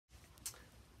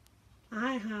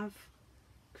I have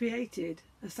created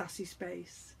a Sassy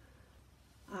space.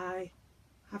 I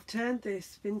have turned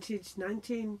this vintage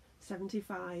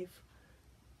 1975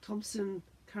 Thomson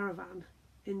caravan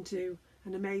into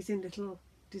an amazing little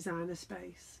designer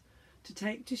space to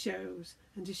take to shows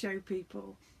and to show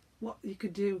people what you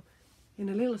could do in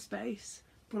a little space,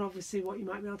 but obviously what you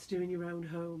might be able to do in your own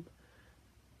home.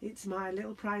 It's my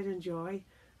little pride and joy,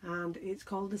 and it's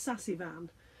called the Sassy van,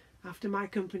 after my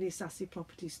company Sassy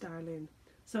Property Styling.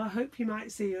 So I hope you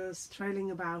might see us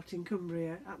trailing about in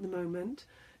Cumbria at the moment.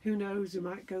 Who knows, we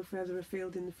might go further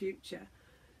afield in the future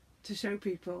to show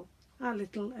people our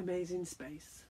little amazing space.